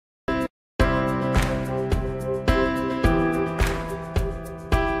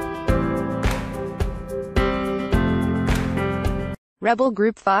Rebel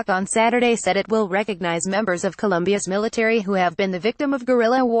group Farc on Saturday said it will recognize members of Colombia's military who have been the victim of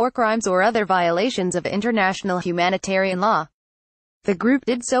guerrilla war crimes or other violations of international humanitarian law. The group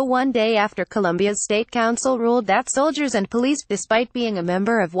did so one day after Colombia's State Council ruled that soldiers and police, despite being a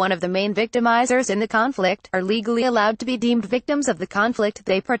member of one of the main victimizers in the conflict, are legally allowed to be deemed victims of the conflict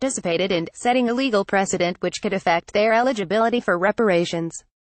they participated in, setting a legal precedent which could affect their eligibility for reparations.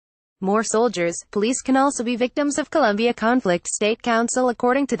 More soldiers, police can also be victims of Colombia conflict. State Council.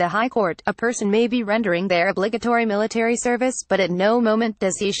 According to the High Court, a person may be rendering their obligatory military service, but at no moment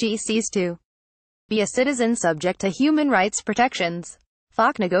does he/she cease to be a citizen subject to human rights protections.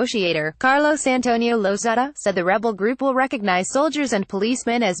 Farc negotiator, Carlos Antonio Lozada, said the rebel group will recognize soldiers and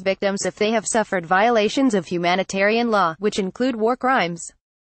policemen as victims if they have suffered violations of humanitarian law, which include war crimes.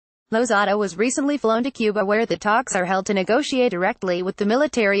 Lozada was recently flown to Cuba where the talks are held to negotiate directly with the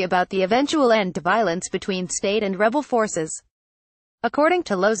military about the eventual end to violence between state and rebel forces. According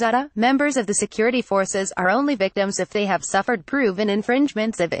to Lozada, members of the security forces are only victims if they have suffered proven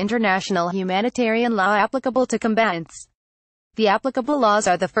infringements of international humanitarian law applicable to combatants. The applicable laws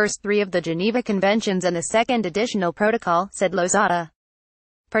are the first three of the Geneva Conventions and the second additional protocol, said Lozada.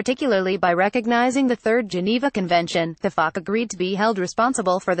 Particularly by recognizing the Third Geneva Convention, the Farc agreed to be held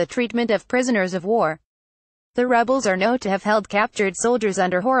responsible for the treatment of prisoners of war. The rebels are known to have held captured soldiers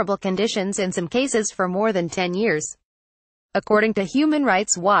under horrible conditions, in some cases for more than 10 years. According to Human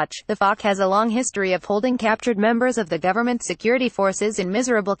Rights Watch, the Farc has a long history of holding captured members of the government security forces in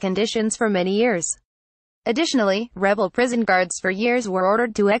miserable conditions for many years. Additionally, rebel prison guards for years were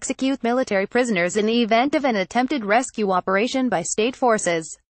ordered to execute military prisoners in the event of an attempted rescue operation by state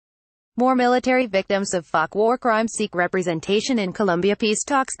forces. More military victims of Farc war crimes seek representation in Colombia peace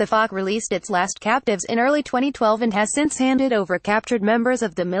talks. The Farc released its last captives in early 2012 and has since handed over captured members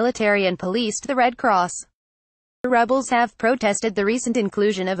of the military and police to the Red Cross. The rebels have protested the recent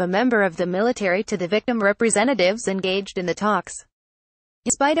inclusion of a member of the military to the victim representatives engaged in the talks.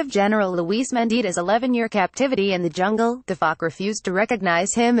 In spite of General Luis Mendieta's 11-year captivity in the jungle, the Farc refused to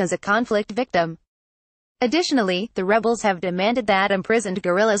recognize him as a conflict victim. Additionally, the rebels have demanded that imprisoned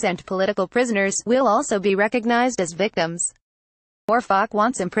guerrillas and political prisoners will also be recognized as victims. More Farc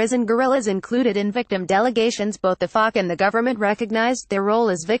wants imprisoned guerrillas included in victim delegations. Both the Farc and the government recognized their role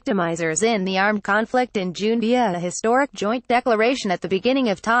as victimizers in the armed conflict in June via a historic joint declaration at the beginning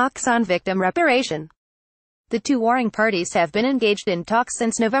of talks on victim reparation. The two warring parties have been engaged in talks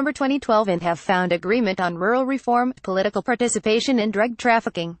since November 2012 and have found agreement on rural reform, political participation and drug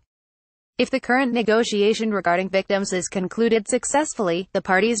trafficking. If the current negotiation regarding victims is concluded successfully, the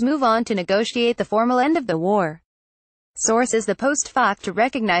parties move on to negotiate the formal end of the war. Sources: the post-Farc to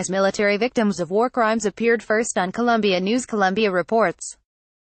recognize military victims of war crimes appeared first on Colombia News. Colombia reports.